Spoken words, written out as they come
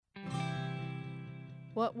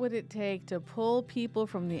What would it take to pull people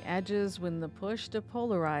from the edges when the push to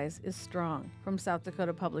polarize is strong? From South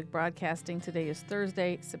Dakota Public Broadcasting, today is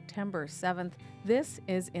Thursday, September 7th. This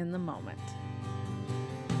is In the Moment.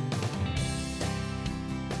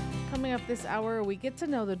 Coming up this hour, we get to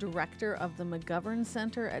know the director of the McGovern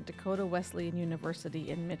Center at Dakota Wesleyan University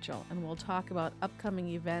in Mitchell, and we'll talk about upcoming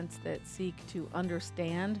events that seek to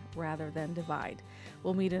understand rather than divide.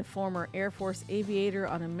 We'll meet a former Air Force aviator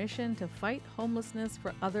on a mission to fight homelessness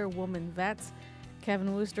for other women vets.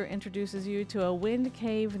 Kevin Wooster introduces you to a wind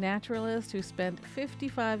cave naturalist who spent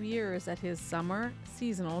 55 years at his summer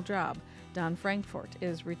seasonal job. Don Frankfort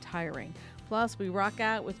is retiring. Plus, we rock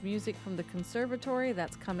out with music from the conservatory.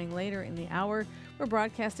 That's coming later in the hour. We're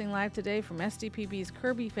broadcasting live today from SDPB's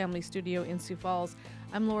Kirby Family Studio in Sioux Falls.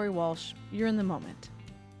 I'm Lori Walsh. You're in the moment.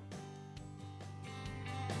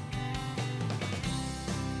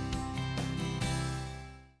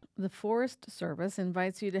 The Forest Service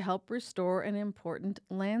invites you to help restore an important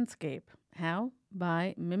landscape. How?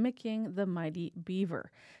 By mimicking the mighty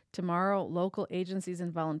beaver. Tomorrow, local agencies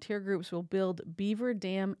and volunteer groups will build beaver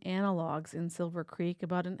dam analogs in Silver Creek,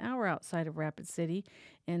 about an hour outside of Rapid City.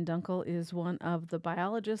 Ann Dunkel is one of the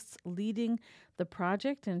biologists leading the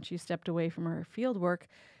project, and she stepped away from her field work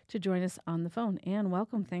to join us on the phone. Ann,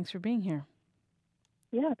 welcome. Thanks for being here.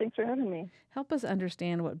 Yeah, thanks for having me. Help us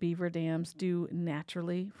understand what beaver dams do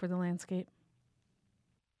naturally for the landscape.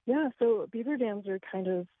 Yeah, so beaver dams are kind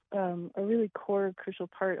of a really core, crucial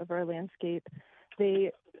part of our landscape.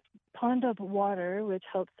 They pond up water, which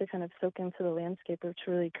helps to kind of soak into the landscape, which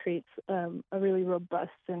really creates a really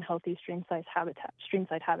robust and healthy streamside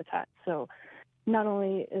habitat. So not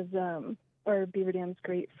only is our beaver dams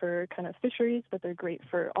great for kind of fisheries, but they're great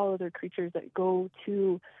for all other creatures that go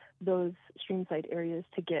to those streamside areas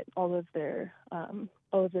to get all of their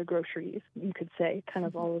groceries, you could say, kind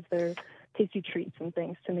of all of their tasty treats and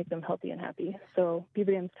things to make them healthy and happy. So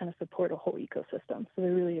beaver dams kind of support a whole ecosystem, so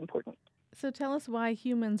they're really important. So tell us why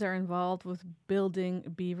humans are involved with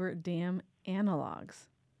building beaver dam analogs.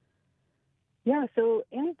 Yeah, so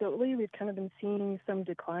anecdotally, we've kind of been seeing some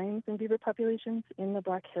declines in beaver populations in the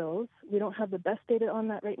Black Hills. We don't have the best data on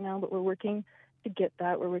that right now, but we're working to get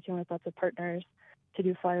that. We're working with lots of partners to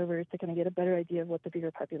do flyovers to kind of get a better idea of what the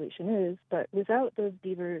beaver population is. But without those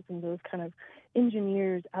beavers and those kind of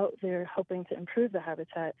engineers out there helping to improve the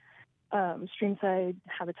habitat, streamside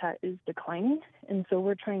habitat is declining. And so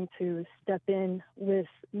we're trying to step in with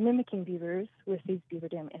mimicking beavers with these beaver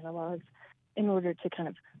dam analogs in order to kind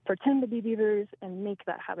of pretend to be beavers and make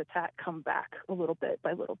that habitat come back a little bit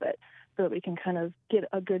by little bit so that we can kind of get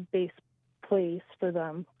a good base place for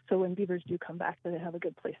them. So when beavers do come back, that they have a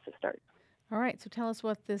good place to start. All right, so tell us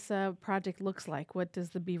what this project looks like. What does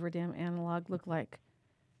the beaver dam analog look like?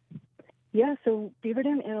 Yeah, so beaver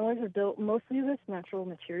dam analogs are built mostly with natural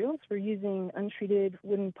materials. We're using untreated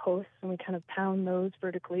wooden posts, and we kind of pound those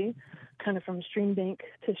vertically, kind of from stream bank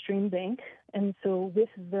to stream bank. And so with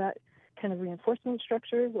that kind of reinforcement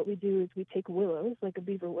structure, what we do is we take willows, like a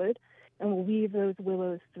beaver would, and we'll weave those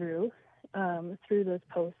willows through those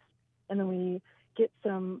posts. And then we get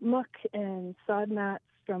some muck and sod mats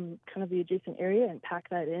from kind of the adjacent area and pack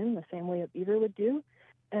that in the same way a beaver would do.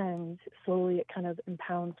 And slowly it kind of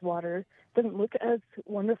impounds water. Doesn't look as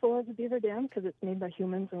wonderful as a beaver dam because it's made by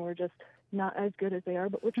humans and we're just not as good as they are,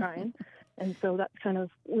 but we're trying. And so that's kind of,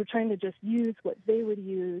 we're trying to just use what they would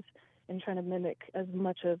use and trying to mimic as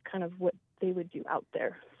much of kind of what they would do out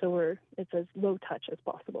there. So it's as low touch as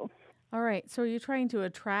possible. All right. So are you trying to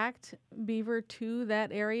attract beaver to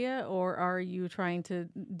that area, or are you trying to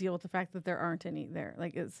deal with the fact that there aren't any there?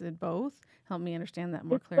 Like, is it both? Help me understand that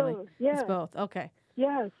more clearly. Both. Yeah. It's both. Okay.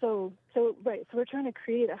 Yeah. So right. So we're trying to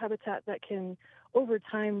create a habitat that can over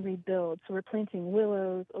time rebuild. So we're planting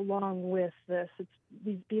willows along with this.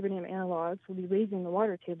 These beaver dam analogs will be raising the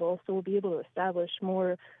water table, so we'll be able to establish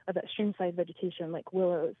more of that streamside vegetation like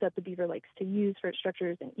willows that the beaver likes to use for its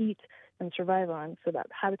structures and eat and survive on, so that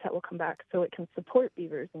habitat will come back so it can support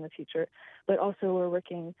beavers in the future. But also we're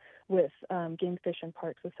working with game fish and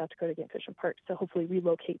parks, with South Dakota Game Fish and Parks, to hopefully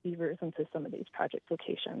relocate beavers into some of these project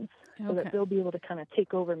locations so that they'll be able to kind of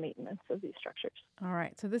take over maintenance of these structures. All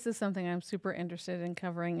right. So this is something I'm super interested in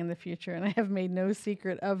covering in the future, and I have made no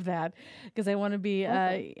secret of that because I want to be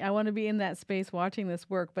in that space watching this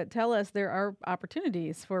work. But tell us, there are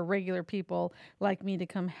opportunities for regular people like me to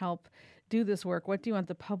come help do this work. What do you want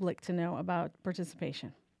the public to know about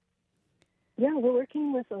participation? Yeah, we're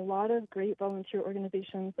working with a lot of great volunteer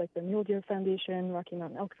organizations like the Mule Deer Foundation, Rocky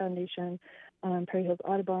Mountain Elk Foundation, Prairie Hills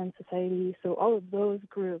Audubon Society. So all of those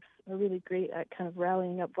groups are really great at kind of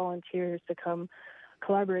rallying up volunteers to come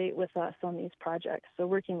collaborate with us on these projects. So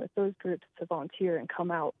working with those groups to volunteer and come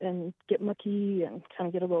out and get mucky and kind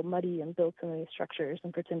of get a little muddy and build some of these structures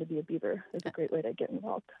and pretend to be a beaver is a great way to get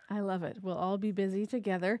involved. I love it. We'll all be busy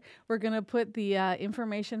together. We're going to put the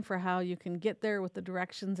information for how you can get there with the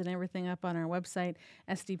directions and everything up on our website,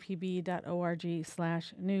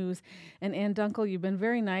 sdpb.org/news. And Ann Dunkel, you've been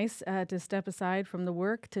very nice to step aside from the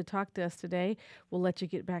work to talk to us today. We'll let you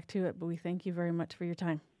get back to it, but we thank you very much for your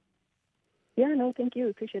time. Yeah, no, thank you.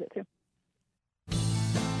 Appreciate it too.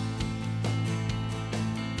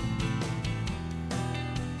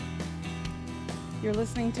 You're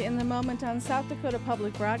listening to In the Moment on South Dakota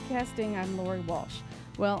Public Broadcasting. I'm Lori Walsh.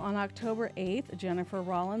 Well, on October 8th, Jennifer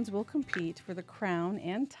Rollins will compete for the crown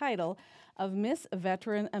and title of Miss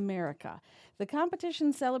Veteran America. The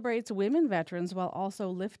competition celebrates women veterans while also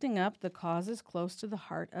lifting up the causes close to the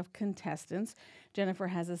heart of contestants. Jennifer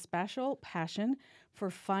has a special passion for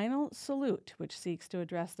Final Salute, which seeks to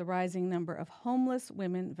address the rising number of homeless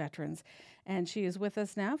women veterans. And she is with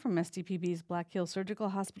us now from SDPB's Black Hill Surgical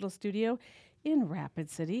Hospital studio in Rapid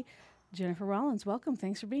City. Jennifer Rollins, welcome.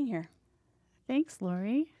 Thanks for being here. Thanks,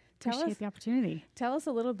 Lori. Appreciate the opportunity. Tell us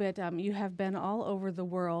a little bit. You have been all over the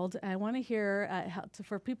world. I want to hear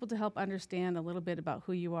for people to help understand a little bit about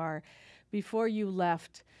who you are. Before you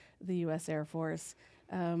left the U.S. Air Force,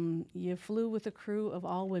 you flew with a crew of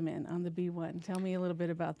all women on the B-1. Tell me a little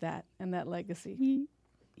bit about that and that legacy.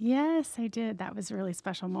 Yes, I did. That was a really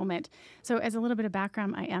special moment. So as a little bit of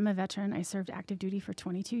background, I am a veteran. I served active duty for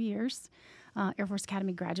 22 years. Air Force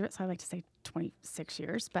Academy graduate, so I like to say 26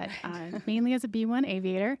 years, but mainly as a B-1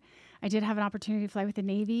 aviator. I did have an opportunity to fly with the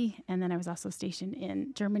Navy, and then I was also stationed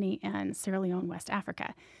in Germany and Sierra Leone, West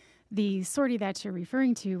Africa. The sortie that you're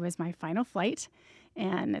referring to was my final flight,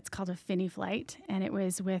 and it's called a Finney flight, and it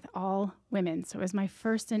was with all women. So it was my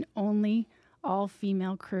first and only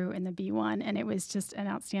all-female crew in the B-1, and it was just an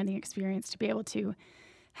outstanding experience to be able to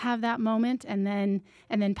have that moment and then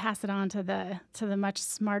pass it on to the much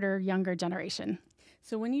smarter younger generation.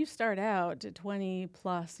 So when you start out 20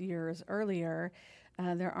 plus years earlier,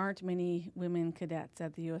 there aren't many women cadets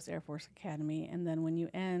at the U.S. Air Force Academy, and then when you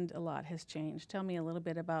end, a lot has changed. Tell me a little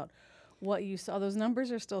bit about what you saw. Those numbers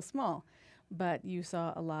are still small, but you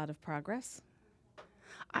saw a lot of progress.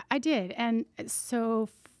 I did, and so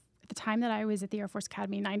at the time that I was at the Air Force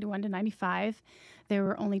Academy, 91 to 95, there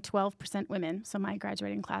were only 12% women. So my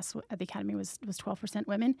graduating class at the Academy was 12%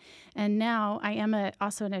 women. And now I am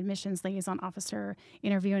also an admissions liaison officer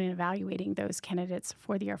interviewing and evaluating those candidates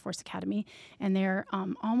for the Air Force Academy. And they're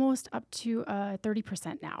almost up to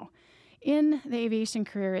 30% now. In the aviation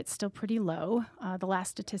career, it's still pretty low. The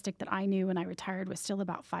last statistic that I knew when I retired was still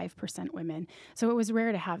about 5% women. So it was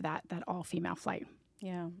rare to have that all-female flight.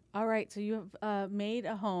 Yeah. All right. So you have made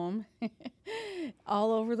a home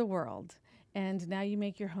all over the world. And now you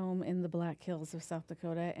make your home in the Black Hills of South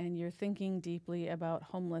Dakota, and you're thinking deeply about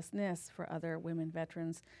homelessness for other women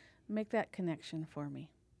veterans. Make that connection for me.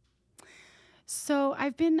 So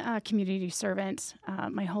I've been a community servant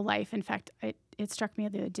my whole life. In fact, it struck me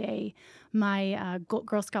the other day, my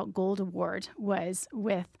Girl Scout Gold Award was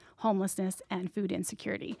with homelessness and food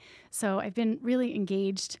insecurity. So I've been really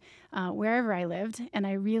engaged wherever I lived, and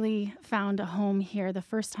I really found a home here the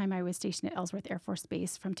first time I was stationed at Ellsworth Air Force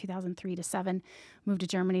Base from 2003 to 7, moved to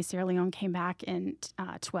Germany, Sierra Leone, came back in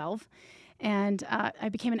 12. And I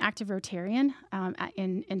became an active Rotarian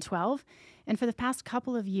in 12. And for the past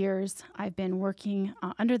couple of years, I've been working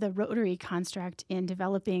under the Rotary construct in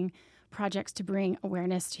developing projects to bring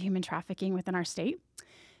awareness to human trafficking within our state,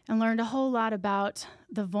 and learned a whole lot about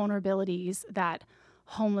the vulnerabilities that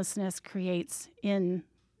homelessness creates in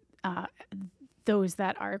those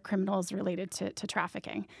that are criminals related to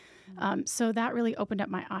trafficking. So that really opened up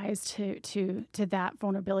my eyes to that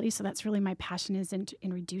vulnerability. So that's really my passion is in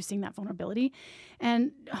reducing that vulnerability.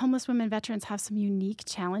 And homeless women veterans have some unique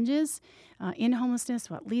challenges in homelessness,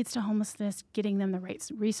 what leads to homelessness, getting them the right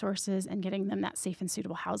resources, and getting them that safe and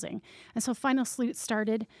suitable housing. And so Final Salute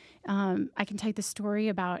started. I can tell you the story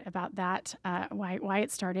about that, why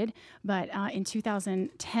it started. But in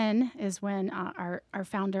 2010 is when our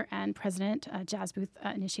founder and president, Jazz Booth,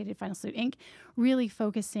 initiated Final Salute, Inc., really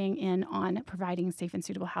focusing in on providing safe and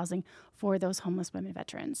suitable housing for those homeless women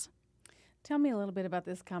veterans. Tell me a little bit about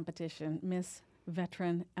this competition, Miss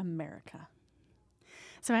Veteran America.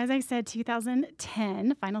 So as I said,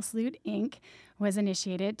 2010, Final Salute, Inc. was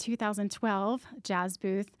initiated. 2012, Jazz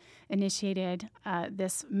Booth initiated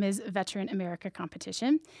this Ms. Veteran America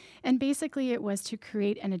competition. And basically it was to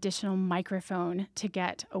create an additional microphone to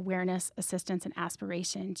get awareness, assistance, and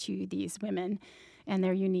aspiration to these women and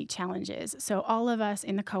their unique challenges. So all of us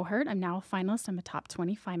in the cohort, I'm now a finalist, I'm a top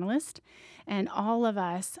 20 finalist, and all of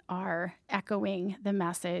us are echoing the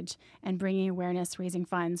message and bringing awareness, raising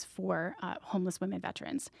funds for homeless women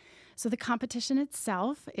veterans. So the competition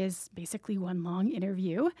itself is basically one long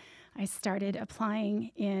interview. I started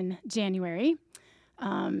applying in January,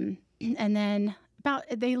 and then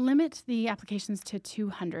they limit the applications to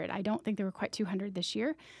 200. I don't think there were quite 200 this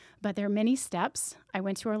year, but there are many steps. I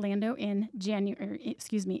went to Orlando in June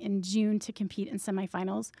to compete in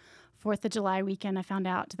semifinals. 4th of July weekend, I found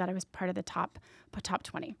out that I was part of the top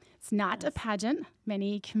 20. It's not a pageant.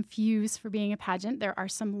 Many confuse for being a pageant. There are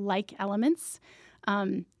some like elements.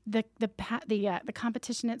 The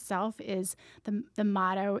competition itself is the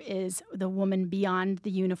motto is the woman beyond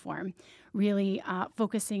the uniform, really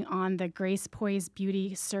focusing on the grace, poise,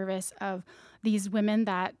 beauty, service of these women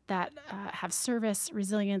that have service,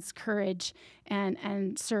 resilience, courage,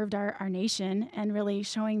 and served our nation, and really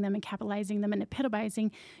showing them and capitalizing them and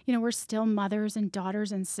epitomizing, we're still mothers and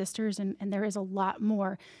daughters and sisters, and there is a lot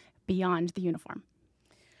more beyond the uniform.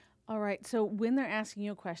 All right. So when they're asking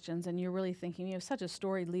you questions and you're really thinking, you have such a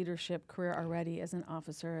storied leadership career already as an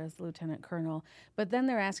officer, as lieutenant colonel, but then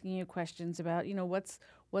they're asking you questions about,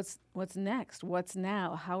 what's next? What's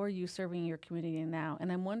now? How are you serving your community now?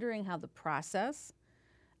 And I'm wondering how the process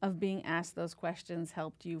of being asked those questions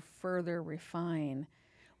helped you further refine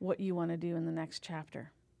what you want to do in the next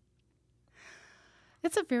chapter.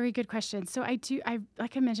 That's a very good question. So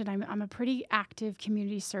like I mentioned, I'm a pretty active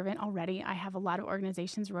community servant already. I have a lot of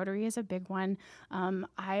organizations. Rotary is a big one.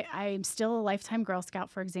 I'm still a lifetime Girl Scout,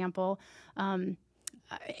 for example.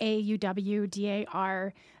 AUW,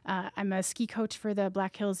 DAR. I'm a ski coach for the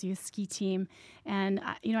Black Hills Youth Ski Team, and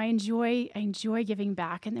I enjoy giving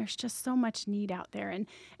back. And there's just so much need out there, and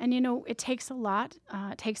it takes a lot.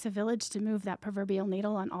 It takes a village to move that proverbial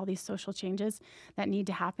needle on all these social changes that need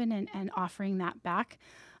to happen, and offering that back.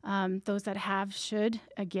 Those that have should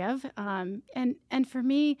give. And for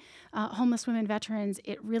me, homeless women veterans,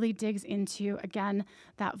 it really digs into, again,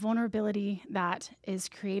 that vulnerability that is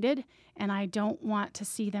created. And I don't want to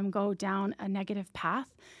see them go down a negative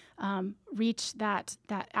path. Reach that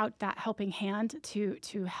helping hand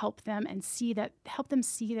to help them and help them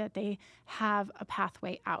see that they have a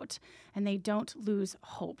pathway out and they don't lose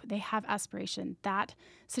hope. They have aspiration. That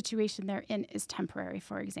situation they're in is temporary,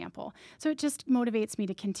 for example. So it just motivates me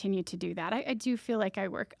to continue to do that. I do feel like I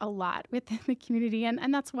work a lot within the community,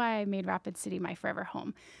 and that's why I made Rapid City my forever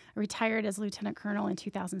home. I retired as Lieutenant Colonel in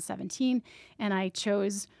 2017, and I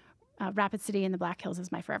chose Rapid City in the Black Hills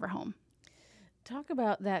as my forever home. Talk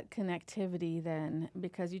about that connectivity then,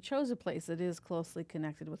 because you chose a place that is closely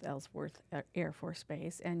connected with Ellsworth Air Force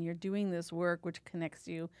Base, and you're doing this work which connects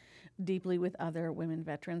you deeply with other women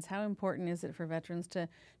veterans. How important is it for veterans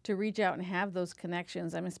to reach out and have those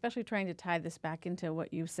connections? I'm especially trying to tie this back into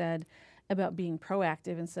what you said about being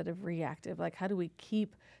proactive instead of reactive. Like, how do we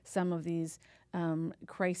keep some of these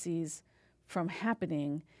crises from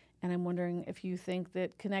happening? And I'm wondering if you think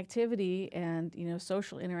that connectivity and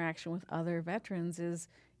social interaction with other veterans is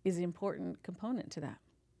an important component to that.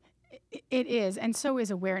 It is, and so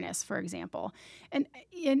is awareness, for example. And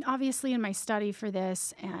obviously in my study for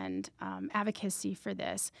this and advocacy for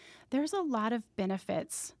this, there's a lot of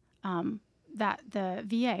benefits that the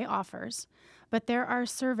VA offers. But there are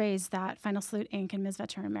surveys that Final Salute Inc. and Ms.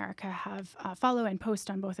 Veteran America have follow and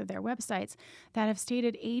post on both of their websites that have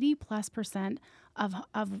stated 80+%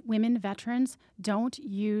 of women veterans don't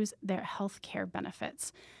use their health care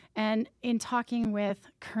benefits. And in talking with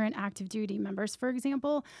current active duty members, for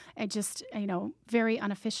example, I just, very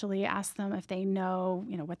unofficially asked them if they know,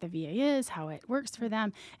 what the VA is, how it works for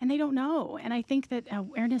them, and they don't know. And I think that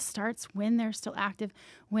awareness starts when they're still active,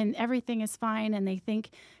 when everything is fine and they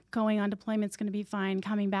think going on deployment is going to be fine,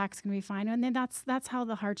 coming back is going to be fine. And then that's how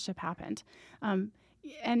the hardship happened. And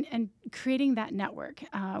creating that network.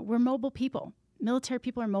 We're mobile people. Military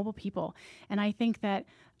people are mobile people. And I think that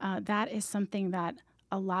that is something that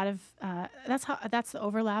a lot of, that's the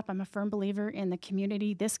overlap. I'm a firm believer in the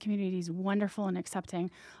community. This community is wonderful in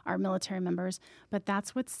accepting our military members, but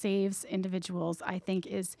that's what saves individuals, I think,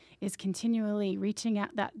 is continually reaching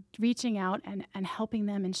out and helping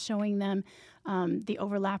them and showing them the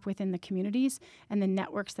overlap within the communities and the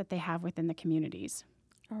networks that they have within the communities.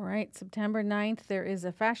 All right, September 9th, there is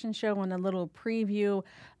a fashion show and a little preview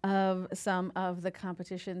of some of the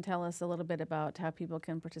competition. Tell us a little bit about how people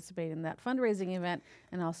can participate in that fundraising event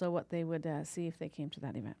and also what they would see if they came to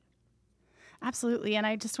that event. Absolutely. And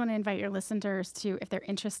I just want to invite your listeners to, if they're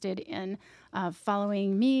interested in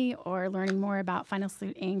following me or learning more about Final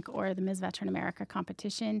Salute Inc. or the Ms. Veteran America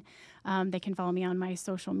competition, they can follow me on my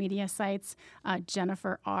social media sites,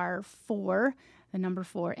 Jennifer R4, the number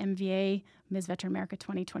 4, MVA, Ms. Veteran America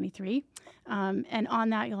 2023. And on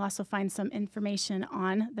that, you'll also find some information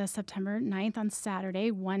on the September 9th on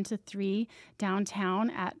Saturday, 1 to 3, downtown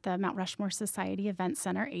at the Mount Rushmore Society Event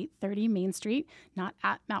Center, 830 Main Street, not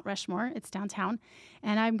at Mount Rushmore, it's downtown.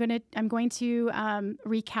 And I'm going to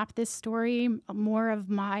recap this story, more of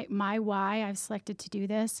my why I've selected to do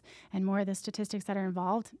this, and more of the statistics that are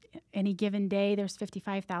involved. Any given day, there's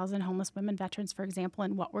 55,000 homeless women veterans, for example,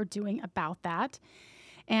 and what we're doing about that.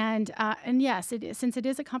 And yes, since it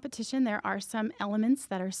is a competition, there are some elements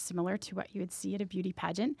that are similar to what you would see at a beauty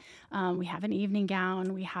pageant. We have an evening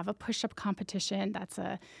gown. We have a push-up competition. That's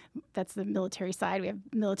the military side. We have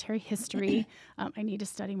military history. I need to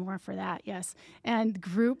study more for that. Yes, and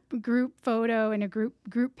group photo and a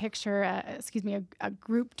group picture. A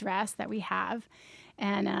group dress that we have.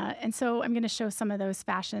 And so I'm going to show some of those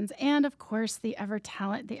fashions, and of course the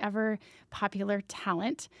ever popular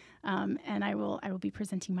talent. And I will be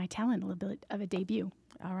presenting my talent, a little bit of a debut.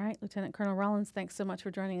 All right, Lieutenant Colonel Rollins, thanks so much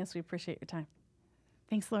for joining us. We appreciate your time.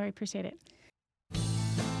 Thanks, Lori. Appreciate it.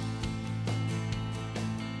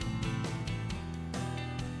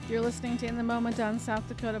 You're listening to In the Moment on South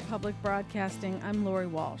Dakota Public Broadcasting. I'm Lori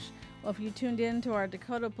Walsh. Well, if you tuned in to our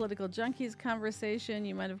Dakota Political Junkies conversation,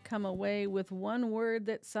 you might have come away with one word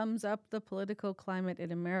that sums up the political climate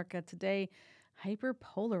in America today: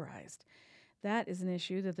 hyperpolarized. That is an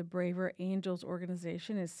issue that the Braver Angels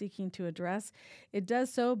organization is seeking to address. It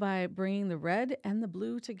does so by bringing the red and the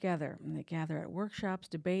blue together. And they gather at workshops,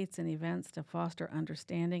 debates, and events to foster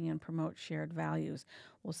understanding and promote shared values.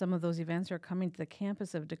 Well, some of those events are coming to the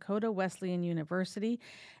campus of Dakota Wesleyan University.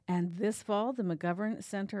 And this fall, the McGovern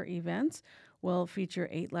Center events will feature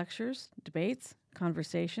 8 lectures, debates,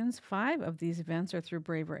 conversations. 5 of these events are through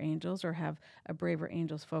Braver Angels or have a Braver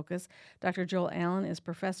Angels focus. Dr. Joel Allen is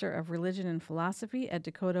professor of religion and philosophy at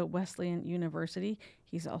Dakota Wesleyan University.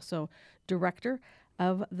 He's also director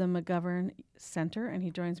of the McGovern Center, and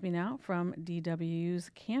he joins me now from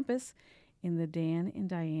DWU's campus in the Dan and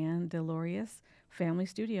Diane DeLorius Family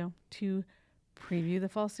Studio to preview the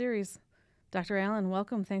fall series. Dr. Allen,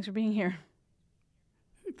 welcome. Thanks for being here.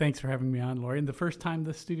 Thanks for having me on, Lori. And the first time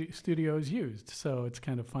the studio is used, so it's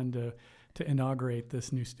kind of fun to inaugurate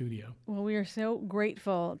this new studio. Well, we are so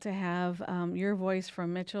grateful to have your voice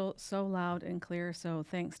from Mitchell so loud and clear. So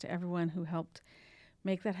thanks to everyone who helped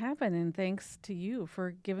make that happen. And thanks to you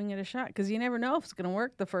for giving it a shot, because you never know if it's going to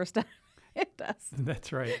work the first time. It does.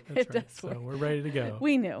 That's right. It does So work. we're ready to go.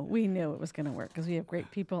 We knew it was going to work because we have great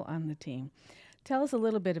people on the team. Tell us a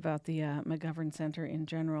little bit about the McGovern Center in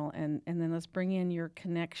general, and then let's bring in your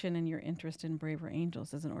connection and your interest in Braver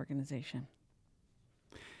Angels as an organization.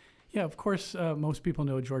 Yeah, of course, most people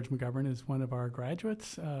know George McGovern is one of our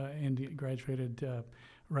graduates, and he graduated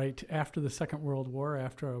right after the Second World War,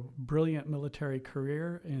 after a brilliant military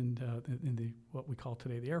career in the what we call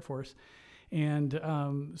today the Air Force. And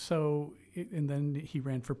and then he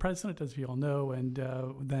ran for president, as we all know, and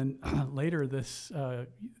then later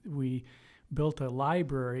we built a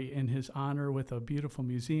library in his honor with a beautiful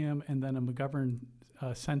museum, and then a McGovern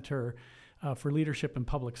Center for Leadership and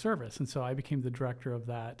Public Service. And so I became the director of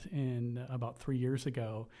that in about 3 years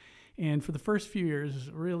ago. And for the first few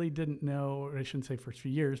years, really didn't know, or I shouldn't say first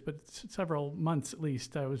few years, but several months at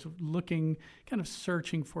least, I was looking, kind of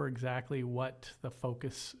searching for exactly what the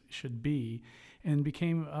focus should be, and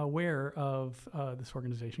became aware of this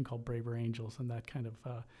organization called Braver Angels, and that kind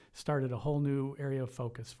of started a whole new area of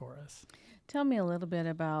focus for us. Tell me a little bit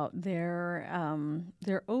about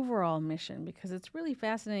their overall mission, because it's really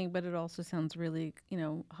fascinating, but it also sounds really,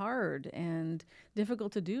 hard and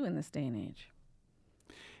difficult to do in this day and age.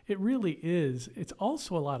 It really is. It's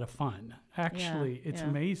also a lot of fun. Actually, Yeah, it's yeah.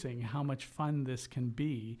 amazing how much fun this can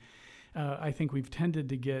be. I think we've tended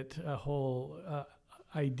to get a whole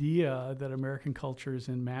idea that American culture is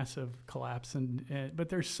in massive collapse, but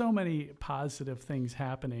there's so many positive things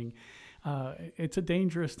happening. It's a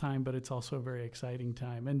dangerous time, but it's also a very exciting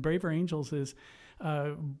time. And Braver Angels is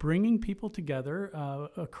bringing people together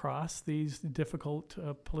across these difficult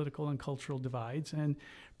political and cultural divides and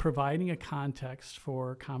providing a context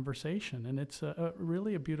for conversation. And it's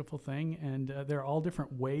really a beautiful thing. And there are all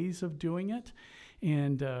different ways of doing it,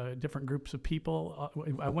 and different groups of people.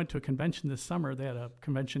 I went to a convention this summer. They had a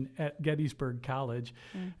convention at Gettysburg College.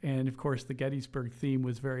 And of course, the Gettysburg theme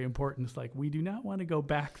was very important. It's like, we do not want to go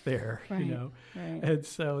back there. Right, you know. right. And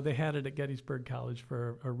so they had it at Gettysburg College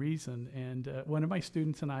for a reason. And one of my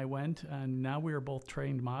students and I went, and now we are both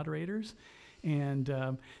trained moderators. And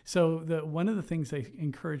so one of the things they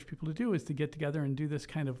encourage people to do is to get together and do this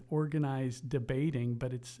kind of organized debating,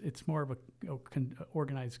 but it's more of a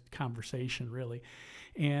organized conversation, really.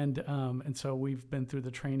 And so we've been through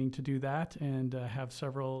the training to do that, and have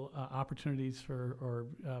several opportunities or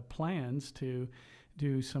plans to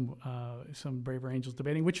do some Braver Angels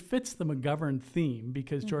debating, which fits the McGovern theme,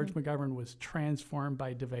 because George McGovern was transformed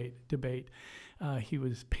by debate. He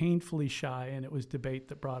was painfully shy, and it was debate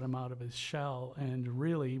that brought him out of his shell, and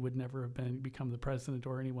really would never have become the president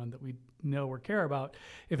or anyone that we know or care about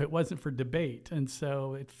if it wasn't for debate. And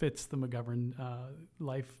so it fits the McGovern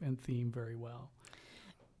life and theme very well.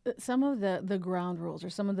 Some of the ground rules or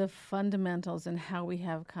some of the fundamentals in how we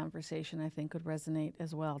have conversation, I think, would resonate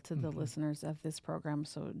as well to the listeners of this program.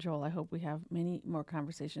 So, Joel, I hope we have many more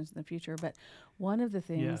conversations in the future. But one of the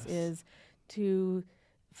things is to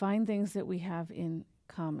find things that we have in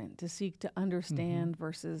common, to seek to understand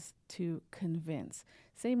versus to convince.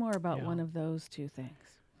 Say more about one of those two things.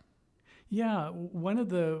 Yeah, one of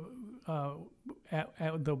the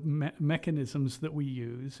mechanisms that we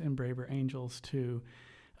use in Braver Angels to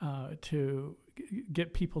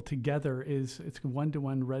get people together it's a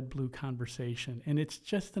one-to-one red-blue conversation, and it's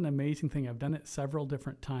just an amazing thing. I've done it several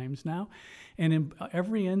different times now, and in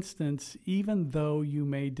every instance, even though you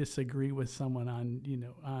may disagree with someone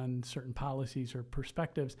on certain policies or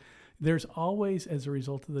perspectives, there's always, as a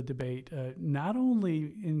result of the debate, not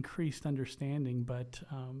only increased understanding, but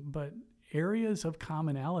areas of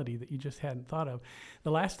commonality that you just hadn't thought of.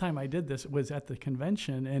 The last time I did this was at the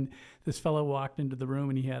convention, and this fellow walked into the room,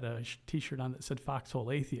 and he had a T-shirt on that said "Foxhole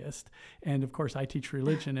Atheist." And of course, I teach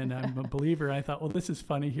religion, and I'm a believer. And I thought, well, this is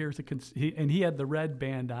funny. And he had the red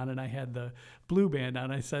band on, and I had the blue band on.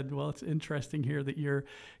 I said, well, it's interesting here that you're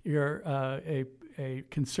a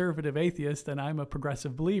conservative atheist and I'm a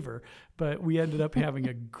progressive believer. But we ended up having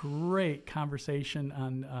a great conversation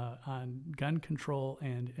on gun control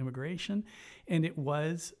and immigration, and it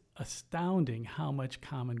was astounding how much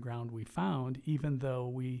common ground we found, even though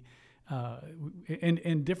we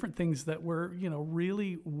and different things that were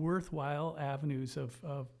really worthwhile avenues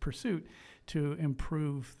of pursuit to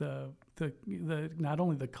improve the not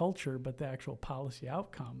only the culture but the actual policy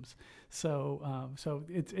outcomes. So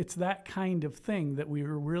it's that kind of thing that we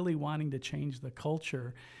were really wanting to change the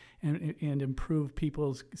culture and improve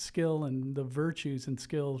people's skill and the virtues and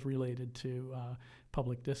skills related to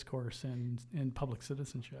public discourse and public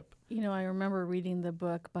citizenship. I remember reading the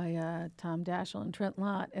book by Tom Daschle and Trent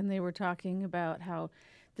Lott, and they were talking about how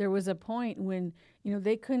there was a point when,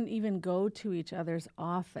 they couldn't even go to each other's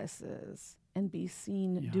offices and be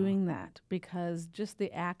seen doing that, because just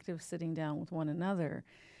the act of sitting down with one another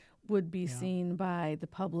would be seen by the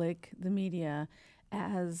public, the media,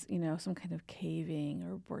 as, some kind of caving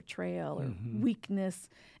or betrayal or weakness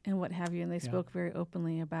and what have you. And they spoke very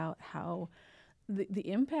openly about how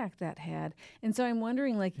the impact that had. And so I'm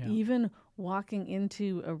wondering, even walking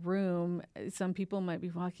into a room, some people might be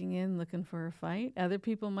walking in looking for a fight. Other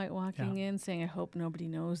people might walking in saying, I hope nobody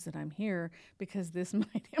knows that I'm here, because this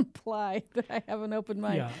might imply that I have an open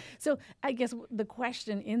mind. So I guess the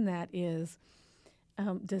question in that is,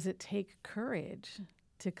 does it take courage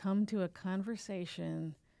to come to a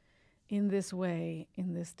conversation in this way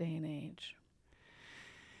in this day and age?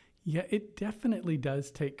 Yeah, it definitely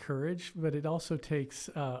does take courage, but it also takes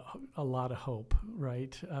a lot of hope,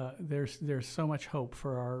 right? There's so much hope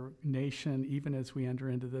for our nation, even as we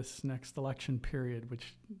enter into this next election period,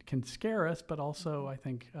 which can scare us, but also, I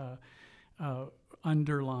think,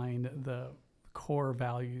 underline the core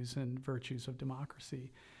values and virtues of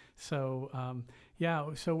democracy. So,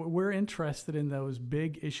 so we're interested in those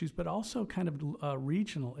big issues, but also kind of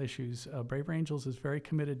regional issues. Braver Angels is very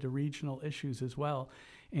committed to regional issues as well.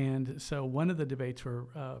 And so one of the debates we're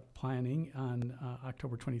planning on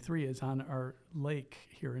October 23 is on our lake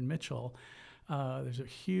here in Mitchell. There's a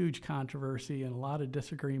huge controversy and a lot of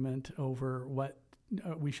disagreement over what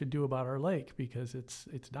we should do about our lake, because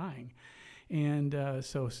it's dying. And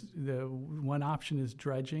so the one option is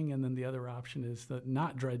dredging, and then the other option is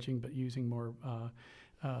not dredging, but using more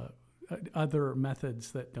other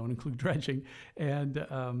methods that don't include dredging. And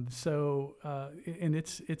and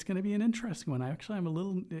it's going to be an interesting one. I'm a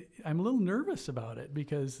little nervous about it,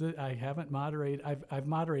 because I haven't moderated. I've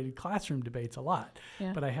moderated classroom debates a lot,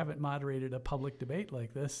 but I haven't moderated a public debate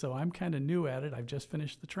like this. So I'm kind of new at it. I've just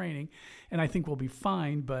finished the training, and I think we'll be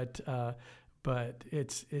fine. but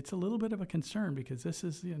it's a little bit of a concern because this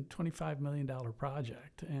is $25 million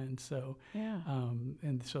project, and so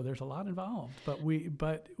there's a lot involved. But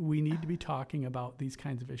we need to be talking about these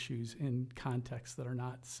kinds of issues in contexts that are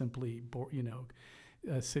not simply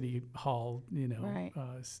city hall,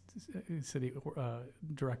 city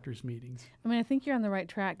directors meetings. I mean, I think you're on the right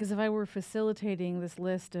track, because if I were facilitating this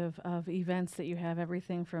list of events that you have,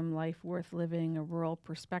 everything from Life Worth Living, a rural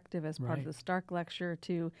perspective as part of the Stark Lecture,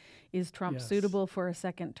 to is Trump suitable for a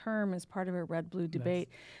second term as part of a red-blue debate.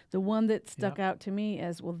 The one that stuck out to me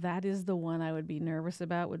as, well, that is the one I would be nervous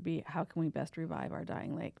about, would be how can we best revive our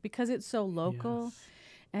dying lake? Because it's so local. Yes.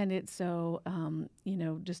 And it's so,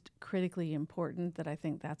 just critically important that I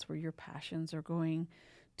think that's where your passions are going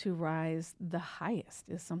to rise the highest,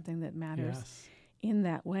 is something that matters in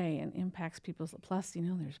that way and impacts people's. Plus,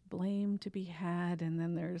 there's blame to be had. And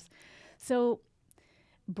then so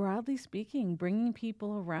broadly speaking, bringing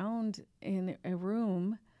people around in a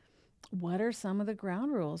room, what are some of the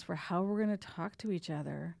ground rules for how we're going to talk to each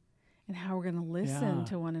other and how we're going to listen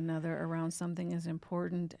to one another around something as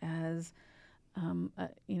important as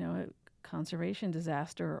a conservation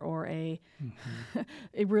disaster or a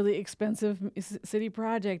really expensive city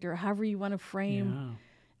project, or however you want to frame.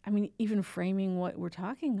 I mean, even framing what we're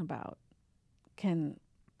talking about can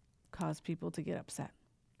cause people to get upset.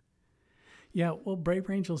 Yeah, well, Brave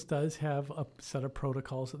Angels does have a set of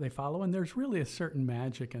protocols that they follow, and there's really a certain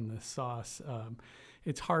magic in the sauce.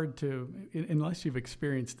 It's hard to, unless you've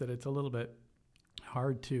experienced it, it's a little bit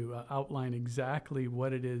hard to outline exactly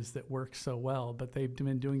what it is that works so well, but they've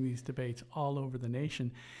been doing these debates all over the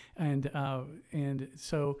nation, and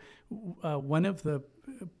so one of the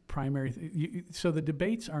primary so the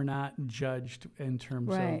debates are not judged in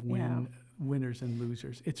terms of winners and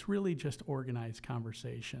losers. It's really just organized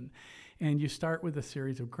conversation. And you start with a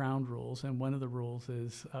series of ground rules, and one of the rules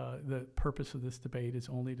is the purpose of this debate is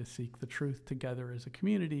only to seek the truth together as a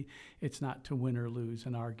community. It's not to win or lose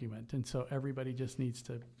an argument. And so everybody just needs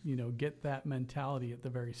to, get that mentality at the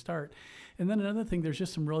very start. And then another thing, there's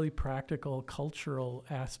just some really practical cultural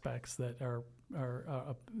aspects that are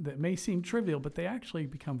that may seem trivial, but they actually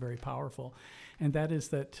become very powerful. And that is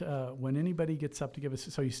that when anybody gets up to give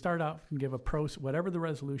so you start out and give a whatever the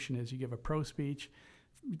resolution is, you give a pro speech,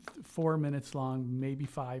 4 minutes long, maybe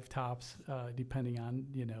 5 tops, depending on,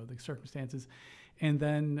 the circumstances. And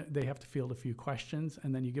then they have to field a few questions,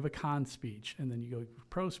 and then you give a con speech, and then you go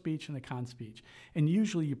pro speech and a con speech. And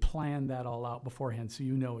usually you plan that all out beforehand, so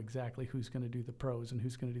you know exactly who's going to do the pros and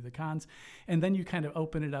who's going to do the cons. And then you kind of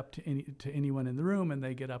open it up to anyone in the room, and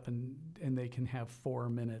they get up and they can have 4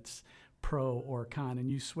 minutes pro or con,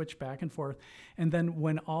 and you switch back and forth. And then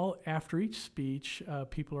after each speech,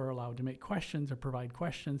 people are allowed to make questions or provide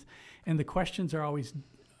questions, and the questions are always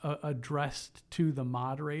addressed to the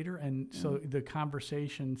moderator, and so the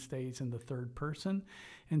conversation stays in the third person.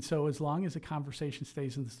 And so as long as the conversation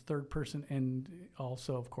stays in the third person, and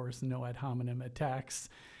also, of course, no ad hominem attacks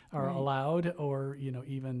are allowed, or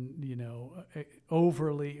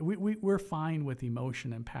overly, we're fine with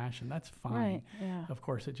emotion and passion. That's fine. Right. Yeah. Of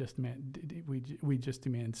course, it just meant we just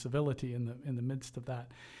demand civility in the midst of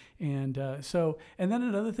that. And and then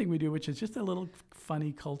another thing we do, which is just a little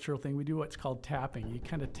funny cultural thing, we do what's called tapping. You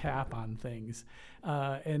kind of tap on things,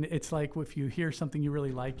 and it's like if you hear something you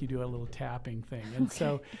really like, you do a little tapping thing. And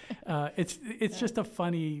so it's just a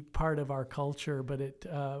funny part of our culture, but it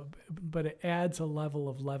adds a level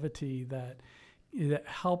of levity that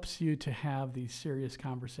helps you to have these serious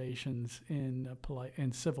conversations in polite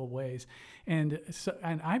and civil ways. And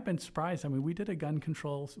I've been surprised. I mean, we did a gun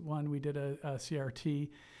control one, we did a CRT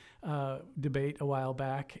debate a while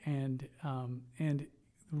back, and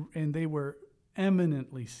they were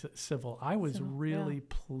eminently civil. I was really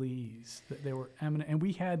pleased that they were eminent, and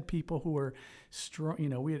we had people who were strong.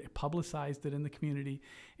 We had publicized it in the community,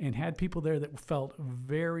 and had people there that felt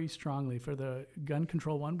very strongly for the gun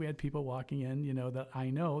control one. We had people walking in, that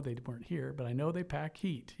I know they weren't here, but I know they pack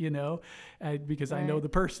heat, because I know the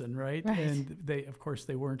person, right? And they, of course,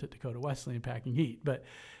 they weren't at Dakota Wesleyan packing heat, but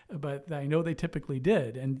I know they typically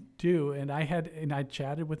did and do. And I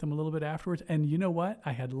chatted with them a little bit afterwards. And you know what?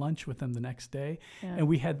 I had lunch with them the next day, and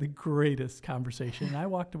we had the greatest conversation. And I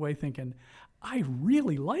walked away thinking, I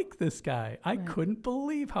really like this guy. I couldn't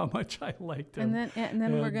believe how much I liked him. And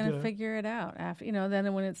then we're going to figure it out after,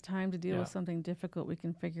 then when it's time to deal with something difficult, we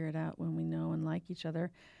can figure it out when we know and like each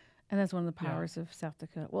other. And that's one of the powers of South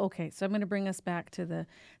Dakota. Well, okay, so I'm going to bring us back to the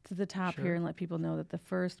top here and let people know that the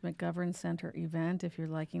first McGovern Center event, if you're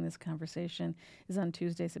liking this conversation, is on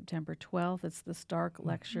Tuesday, September 12th. It's the Stark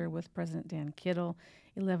Lecture with President Dan Kittle,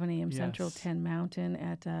 11 a.m. Central, 10 Mountain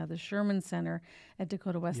at the Sherman Center at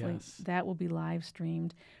Dakota Wesley. That will be live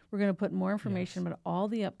streamed. We're going to put more information about all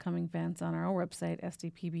the upcoming events on our website,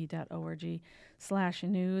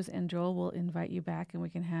 sdpb.org/news, and Joel will invite you back and we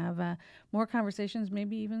can have more conversations,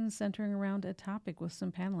 maybe even centering around a topic with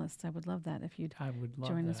some panelists. I would love that if you'd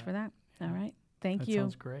join us for that. Yeah. All right. Thank you. That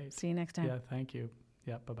sounds great. See you next time. Yeah, thank you.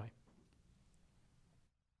 Yeah, bye-bye.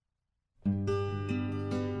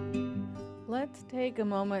 Let's take a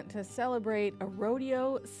moment to celebrate a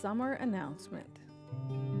rodeo summer announcement.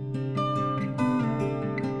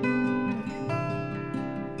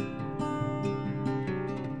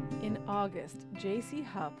 In August, J.C.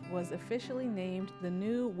 Hupp was officially named the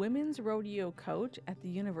new women's rodeo coach at the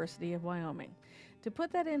University of Wyoming. To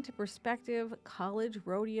put that into perspective, college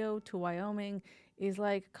rodeo to Wyoming is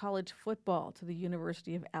like college football to the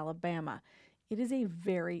University of Alabama. It is a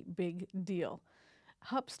very big deal.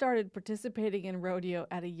 Hupp started participating in rodeo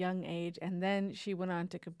at a young age, and then she went on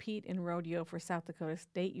to compete in rodeo for South Dakota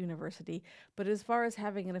State University. But as far as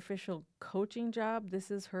having an official coaching job, this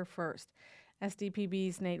is her first.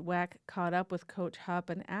 SDPB's Nate Weck caught up with Coach Hupp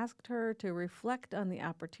and asked her to reflect on the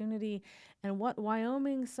opportunity and what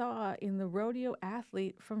Wyoming saw in the rodeo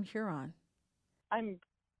athlete from Huron. I'm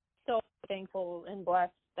so thankful and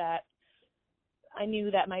blessed that I knew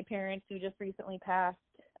that my parents, who just recently passed,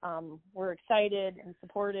 were excited and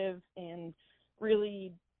supportive and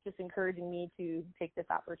really just encouraging me to take this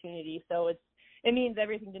opportunity. So it means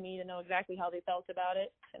everything to me to know exactly how they felt about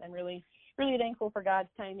it, and I'm really, really thankful for God's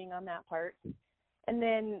timing on that part. And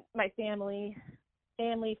then my family,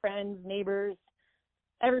 friends, neighbors,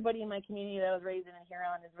 everybody in my community that I was raised in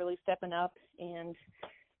Huron is really stepping up and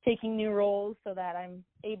taking new roles so that I'm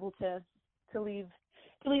able to leave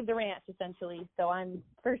the ranch essentially. So I'm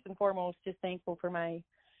first and foremost just thankful for my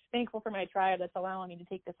tribe that's allowing me to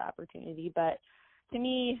take this opportunity. But to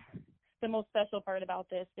me, the most special part about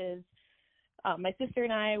this is my sister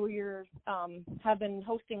and I have been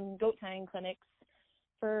hosting goat tying clinics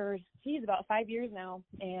for about 5 years now,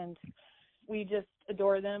 and we just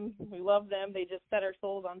adore them. We love them. They just set our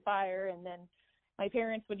souls on fire. And then my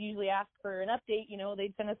parents would usually ask for an update.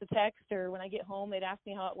 They'd send us a text, or when I get home, they'd ask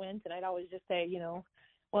me how it went, and I'd always just say,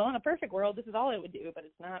 well, in a perfect world, this is all it would do, but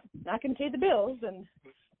it's not going to pay the bills. And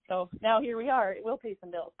so now here we are. It will pay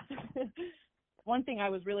some bills. One thing I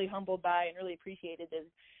was really humbled by and really appreciated is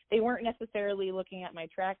they weren't necessarily looking at my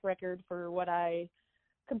track record for what I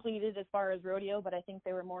completed as far as rodeo, but I think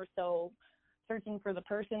they were more so searching for the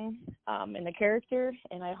person and the character.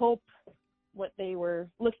 And I hope what they were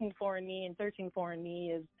looking for in me and searching for in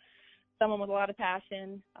me is someone with a lot of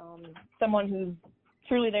passion, someone who's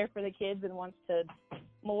truly there for the kids and wants to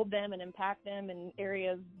mold them and impact them in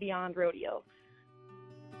areas beyond rodeo.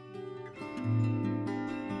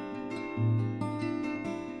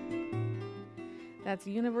 That's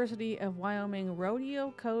University of Wyoming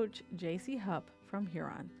rodeo coach J.C. Hupp from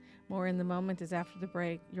Huron. More in the moment is after the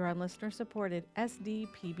break. You're on listener-supported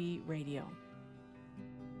SDPB Radio.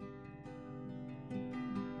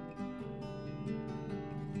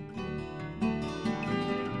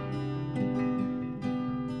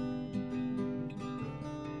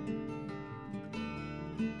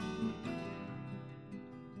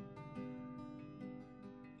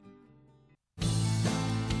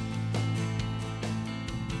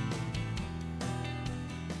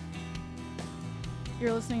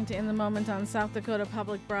 You're listening to In the Moment on South Dakota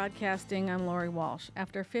Public Broadcasting. I'm Lori Walsh.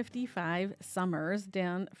 After 55 summers,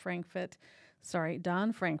 Don Frankfurt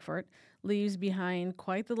leaves behind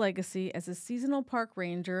quite the legacy as a seasonal park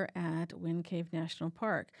ranger at Wind Cave National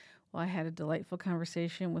Park. Well, I had a delightful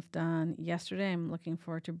conversation with Don yesterday. I'm looking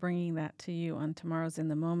forward to bringing that to you on tomorrow's In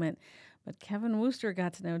the Moment. But Kevin Wooster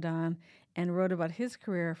got to know Don and wrote about his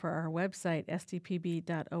career for our website,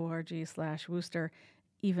 sdpb.org/Wooster.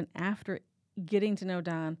 Even after getting to know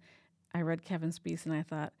Don, I read Kevin's piece and I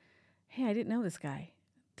thought, hey, I didn't know this guy.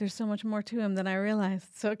 There's so much more to him than I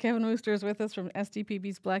realized. So Kevin Wooster is with us from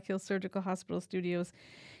SDPB's Black Hills Surgical Hospital Studios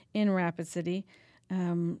in Rapid City.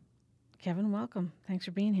 Kevin, welcome. Thanks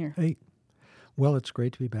for being here. Hey. Well, it's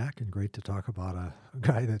great to be back and great to talk about a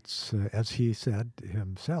guy that's, as he said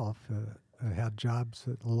himself, had jobs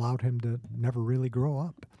that allowed him to never really grow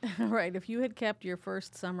up. Right. If you had kept your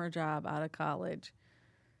first summer job out of college,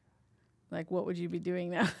 what would you be doing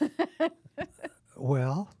now?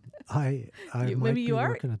 Well, I might be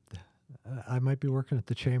working at I might be working at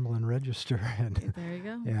the Chamberlain Register, and There you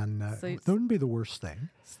go. and So that wouldn't be the worst thing.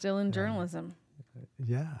 Still in journalism.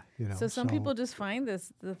 Yeah, So some people just find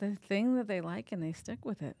this the thing that they like and they stick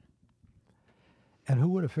with it. And who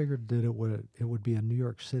would have figured that it would be a New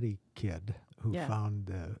York City kid who Yeah. found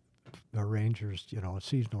a Rangers, a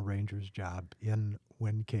seasonal Rangers job in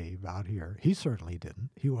Wind Cave out here. He certainly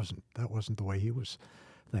didn't. That wasn't the way he was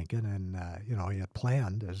thinking. And, he had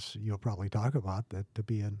planned, as you'll probably talk about, that to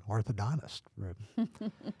be an orthodontist.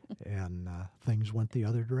 And things went the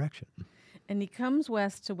other direction. And he comes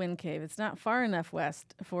west to Wind Cave. It's not far enough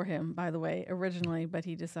west for him, by the way, originally, but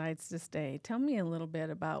he decides to stay. Tell me a little bit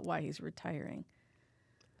about why he's retiring.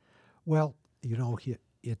 Well,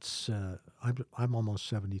 I'm almost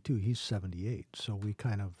 72. He's 78, so we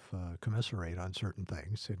kind of commiserate on certain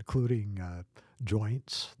things, including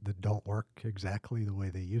joints that don't work exactly the way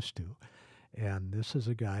they used to. And this is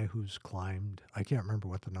a guy who's climbed, I can't remember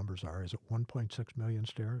what the numbers are, is it 1.6 million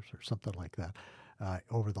stairs or something like that,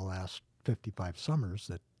 over the last 55 summers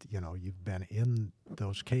that, you've been in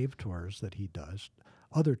those cave tours that he does,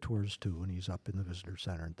 other tours too, and he's up in the visitor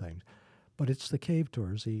center and things. But it's the cave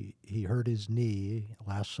tours. He hurt his knee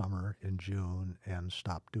last summer in June and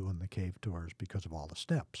stopped doing the cave tours because of all the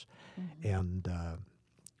steps. Mm-hmm. And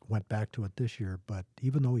went back to it this year. But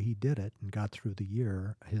even though he did it and got through the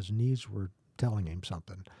year, his knees were telling him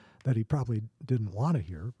something that he probably didn't want to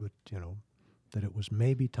hear, but, that it was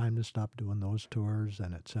maybe time to stop doing those tours.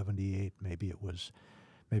 And at 78, maybe it was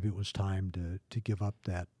time to give up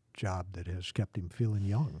that job that has kept him feeling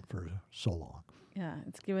young for so long. Yeah,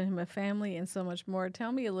 it's given him a family and so much more.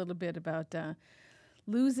 Tell me a little bit about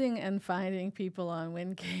losing and finding people on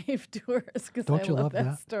Wind Cave tours, because I love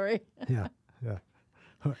that story. Yeah.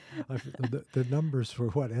 The numbers for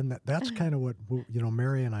what, and that's kind of what,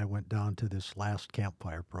 Mary and I went down to this last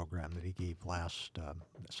campfire program that he gave last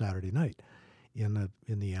Saturday night in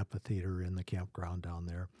the amphitheater in the campground down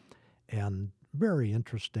there, and very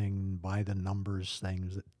interesting by the numbers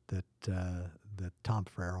things that Tom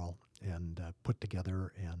Farrell and put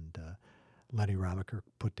together, and Lenny Ramaker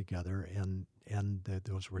put together, and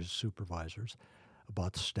those were his supervisors,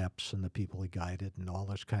 about the steps and the people he guided and all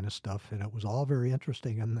this kind of stuff. And it was all very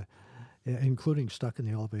interesting, and including stuck in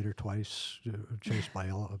the elevator twice, chased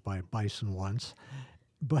by bison once.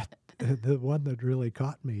 But the one that really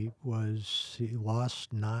caught me was he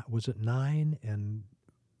lost 9 and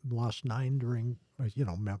lost 9 during,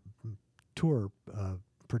 tour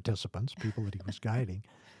participants, people that he was guiding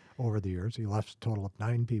over the years. He lost a total of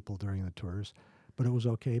 9 people during the tours, but it was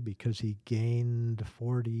okay because he gained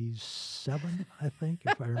 47, I think,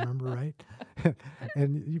 if I remember right.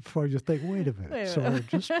 And before you think, wait a minute, so they're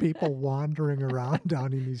just people wandering around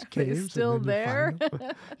down in these caves. They're still and then there?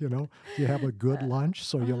 You find them. You have a good lunch,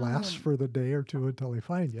 so you last for the day or two until they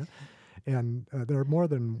find you. And there are more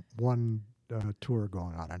than one tour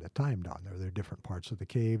going on at a time down there. There are different parts of the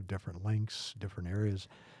cave, different lengths, different areas.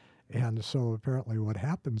 And so apparently what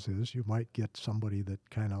happens is you might get somebody that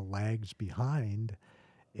kind of lags behind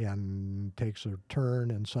and takes a turn,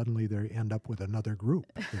 and suddenly they end up with another group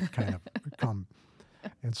that kind of come.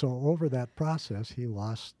 And so over that process, he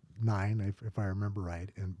lost 9, if I remember right,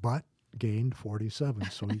 but gained 47.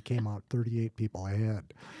 So he came out 38 people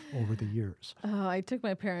ahead over the years. I took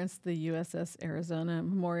my parents to the USS Arizona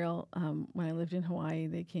Memorial when I lived in Hawaii.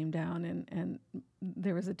 They came down, and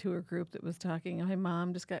there was a tour group that was talking. My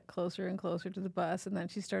mom just got closer and closer to the bus, and then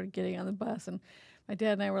she started getting on the bus, and my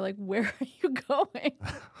dad and I were like, "Where are you going?"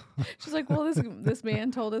 She's like, "Well, this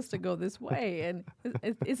man told us to go this way," and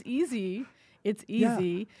it's easy. It's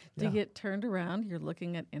easy to get turned around. You're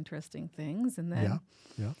looking at interesting things, and then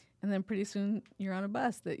and then pretty soon you're on a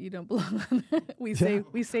bus that you don't belong on. We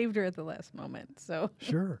saved her at the last moment. So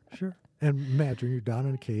Sure. And imagine you're down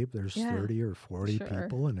in a cave. There's 30 or 40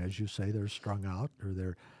 people, and as you say, they're strung out, or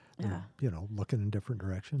they're looking in different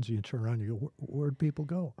directions. You turn around, and you go, "Where'd people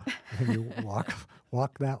go?" And you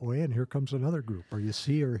walk that way, and here comes another group, or you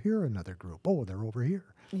see or hear another group. Oh, they're over here.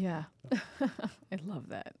 Yeah, I love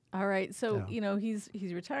that. All right, so he's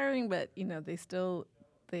retiring, but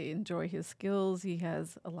they enjoy his skills. He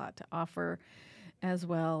has a lot to offer as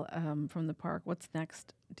well from the park. What's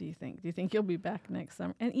next, do you think? Do you think he'll be back next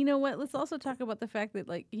summer? And you know what? Let's also talk about the fact that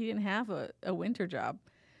he didn't have a winter job.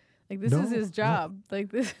 This is his job.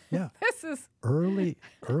 This is early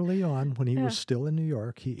on when he was still in New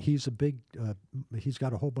York. He's a big. He's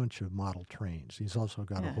got a whole bunch of model trains. He's also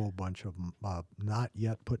got a whole bunch of not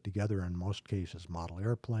yet put together, in most cases, model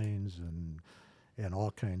airplanes and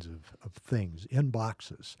all kinds of things in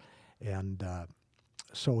boxes. And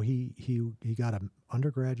so he got an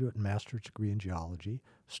undergraduate and master's degree in geology,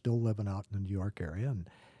 still living out in the New York area,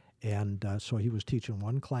 And so he was teaching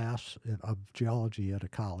one class of geology at a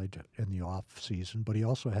college in the off season, but he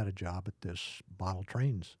also had a job at this model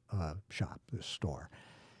trains shop, this store.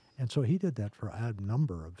 And so he did that for a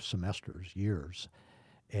number of semesters, years.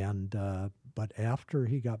 And but after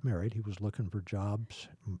he got married, he was looking for jobs,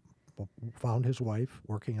 found his wife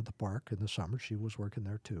working at the park in the summer. She was working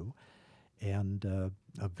there too. And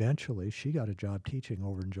eventually she got a job teaching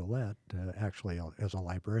over in Gillette, actually as a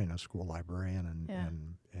librarian, a school librarian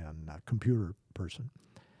and a computer person.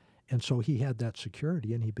 And so he had that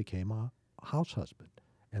security, and he became a house husband.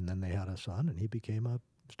 And then they had a son, and he became a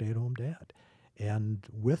stay-at-home dad. And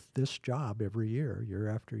with this job every year, year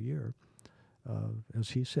after year, as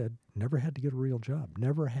he said, never had to get a real job,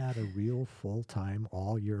 never had a real full-time,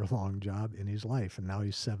 all-year-long job in his life. And now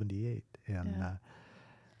he's 78. And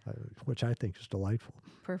which I think is delightful.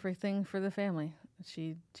 Perfect thing for the family.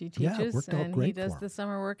 She teaches, it worked out and great he does for him. the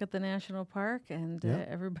summer work at the national park, and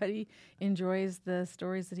everybody enjoys the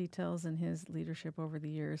stories that he tells and his leadership over the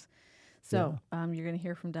years. So you're going to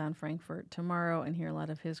hear from Don Frankfurt tomorrow and hear a lot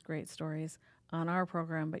of his great stories on our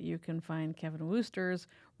program, but you can find Kevin Wooster's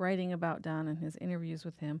writing about Don and his interviews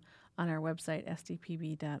with him on our website,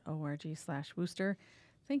 sdpb.org/Wooster.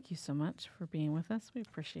 Thank you so much for being with us. We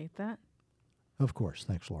appreciate that. Of course.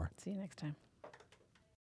 Thanks, Laura. See you next time.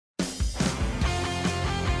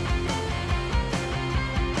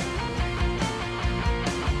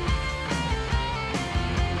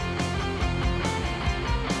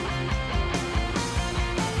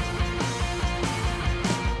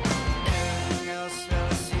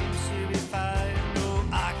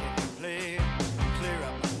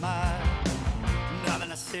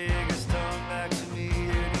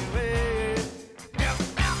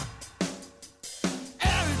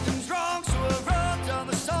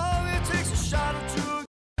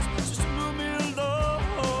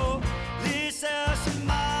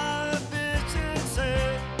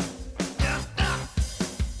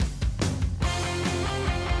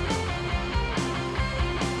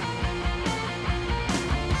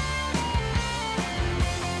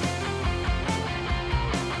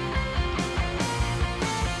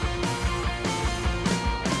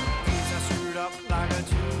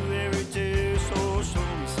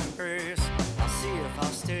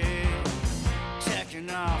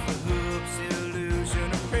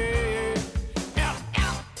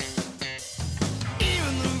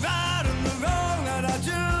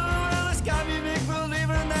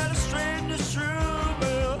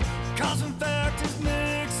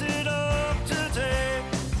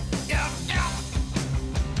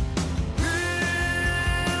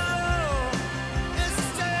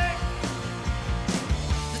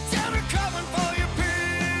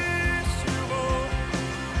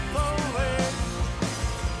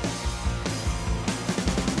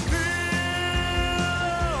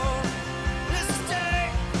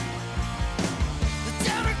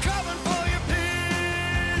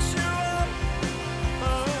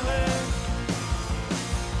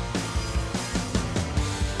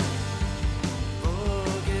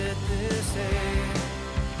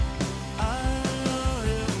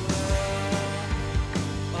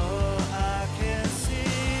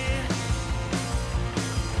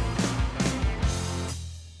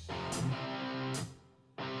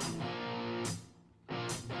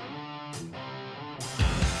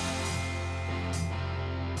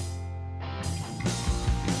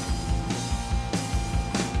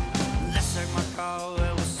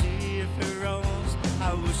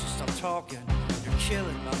 Talking, you're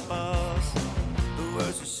killing my buzz. The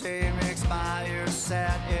words you say makes my ears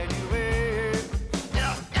sad anyway.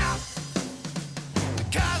 Yeah, yeah. The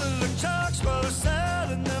kind of the talks while they're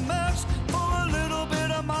selling their merch. For a little bit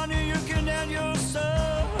of money you can end your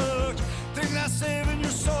search. Think that saving your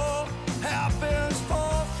soul happens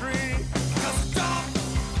for free. 'Cause the dark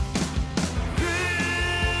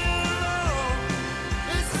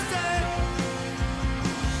is the day.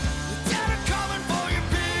 The dead are coming for your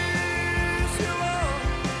peace. You won't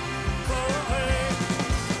go away.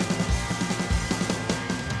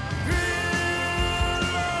 Real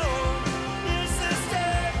alone is this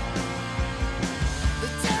day. The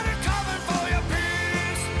dead are coming for your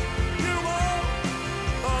peace. You won't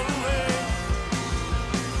go away.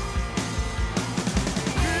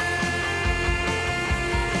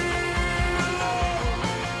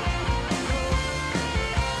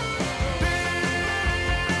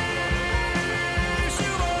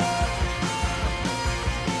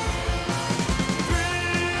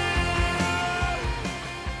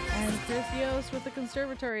 And Chris Yost with the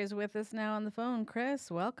Conservatory is with us now on the phone.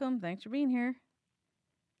 Chris, welcome. Thanks for being here.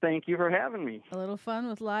 Thank you for having me. A little fun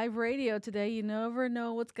with live radio today. You never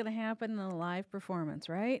know what's going to happen in a live performance,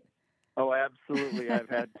 right? Oh, absolutely. I've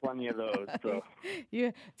had plenty of those. So,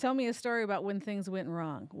 You tell me a story about when things went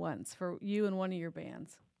wrong once for you and one of your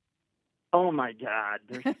bands. oh my God,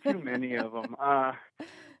 there's too many of them.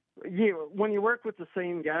 Yeah, when you work with the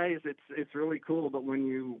same guys, it's really cool. But when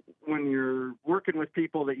you're working with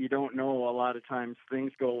people that you don't know, a lot of times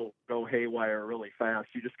things go haywire really fast.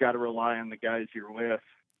 You just got to rely on the guys you're with.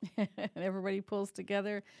 Everybody pulls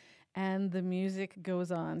together and the music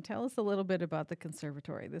goes on. Tell us a little bit about the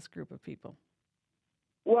conservatory, this group of people.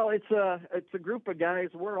 Well, it's a group of guys.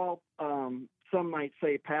 We're all some might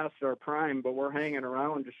say past our prime, but we're hanging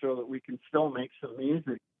around to show that we can still make some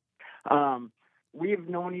music. We've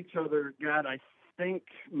known each other, God, I think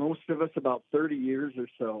most of us about 30 years or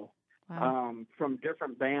so, Wow. from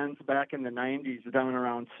different bands back in the 90s down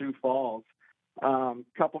around Sioux Falls.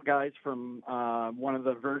 Couple guys from one of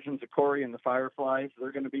the versions of Corey and the Fireflies.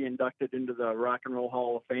 They're going to be inducted into the Rock and Roll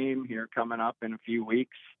Hall of Fame here coming up in a few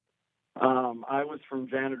weeks. I was from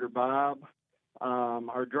Janitor Bob.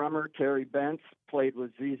 Our drummer, Terry Bentz, played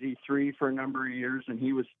with ZZ3 for a number of years, and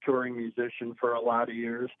he was a touring musician for a lot of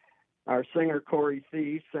years. Our singer, Corey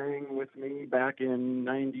C., sang with me back in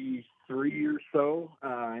 93 or so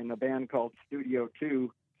in a band called Studio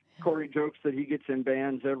 2. Corey jokes that he gets in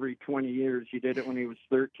bands every 20 years. He did it when he was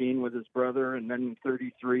 13 with his brother, and then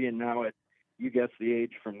 33, and now you guess the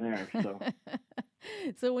age from there. So.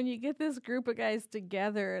 So when you get this group of guys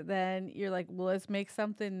together, then you're like, well, let's make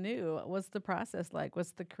something new. What's the process like?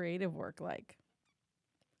 What's the creative work like?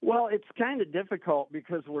 Well, it's kind of difficult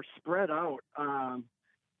because we're spread out.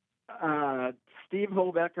 Steve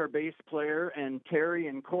Hobeck, our bass player, and Terry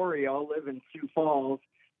and Corey all live in Sioux Falls.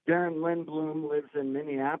 Darren Lindblom lives in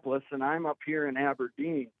Minneapolis, and I'm up here in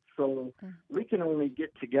Aberdeen. So we can only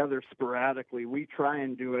get together sporadically. We try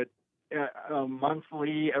and do it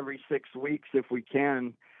monthly, every 6 weeks if we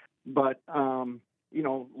can. But,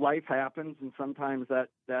 life happens, and sometimes that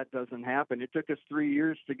doesn't happen. It took us 3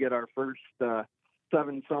 years to get our first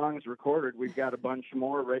 7 songs recorded. We've got a bunch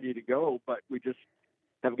more ready to go, but we just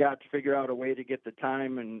have got to figure out a way to get the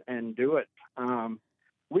time and do it.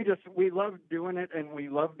 We love doing it, and we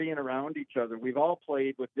love being around each other. We've all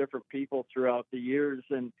played with different people throughout the years,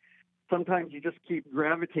 and sometimes you just keep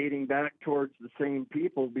gravitating back towards the same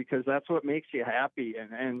people because that's what makes you happy.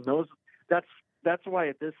 And that's why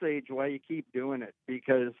at this age, why you keep doing it,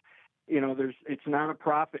 because, it's not a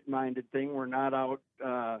profit-minded thing. We're not out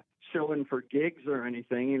shilling for gigs or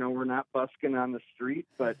anything. We're not busking on the street,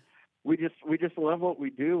 but we just love what we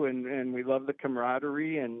do, and we love the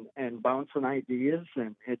camaraderie and bouncing ideas,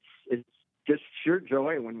 and it's just sheer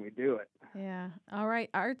joy when we do it. Yeah. All right.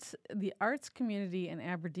 The arts community in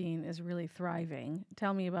Aberdeen is really thriving.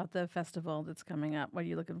 Tell me about the festival that's coming up. What are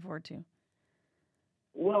you looking forward to?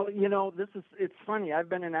 Well, it's funny. I've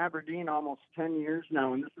been in Aberdeen almost 10 years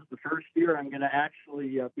now, and this is the first year I'm going to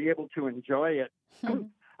actually be able to enjoy it.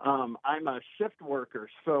 I'm a shift worker,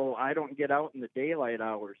 so I don't get out in the daylight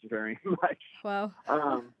hours very much. Wow.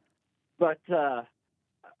 But Dan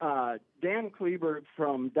Kleberg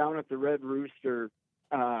from down at the Red Rooster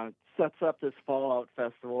sets up this Fallout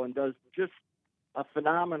Festival and does just a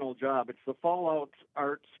phenomenal job. It's the Fallout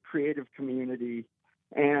Arts Creative Community,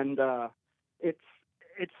 and it's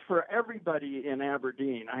for everybody in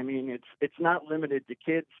Aberdeen. I mean, it's not limited to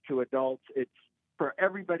kids, to adults. It's for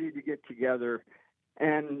everybody to get together.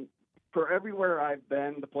 And for everywhere I've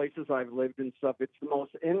been, the places I've lived and stuff, it's the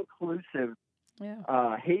most inclusive,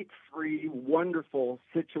 hate-free, wonderful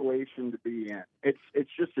situation to be in. It's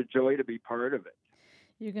just a joy to be part of it.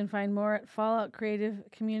 You can find more at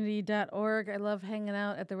falloutcreativecommunity.org. I love hanging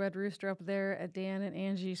out at the Red Rooster up there at Dan and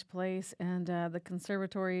Angie's place. And the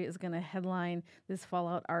conservatory is going to headline this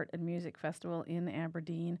Fallout Art and Music Festival in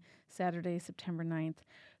Aberdeen, Saturday, September 9th,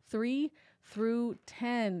 3 through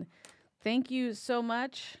 10. Thank you so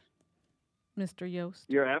much, Mr. Yost.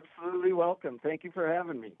 You're absolutely welcome. Thank you for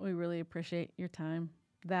having me. We really appreciate your time.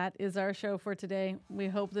 That is our show for today. We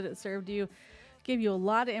hope that it served you, gave you a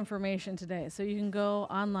lot of information today. So you can go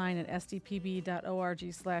online at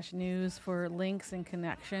sdpb.org/news for links and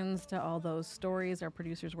connections to all those stories. Our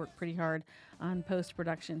producers work pretty hard on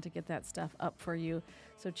post-production to get that stuff up for you.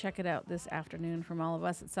 So check it out this afternoon. From all of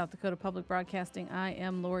us at South Dakota Public Broadcasting, I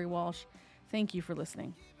am Lori Walsh. Thank you for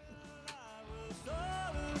listening.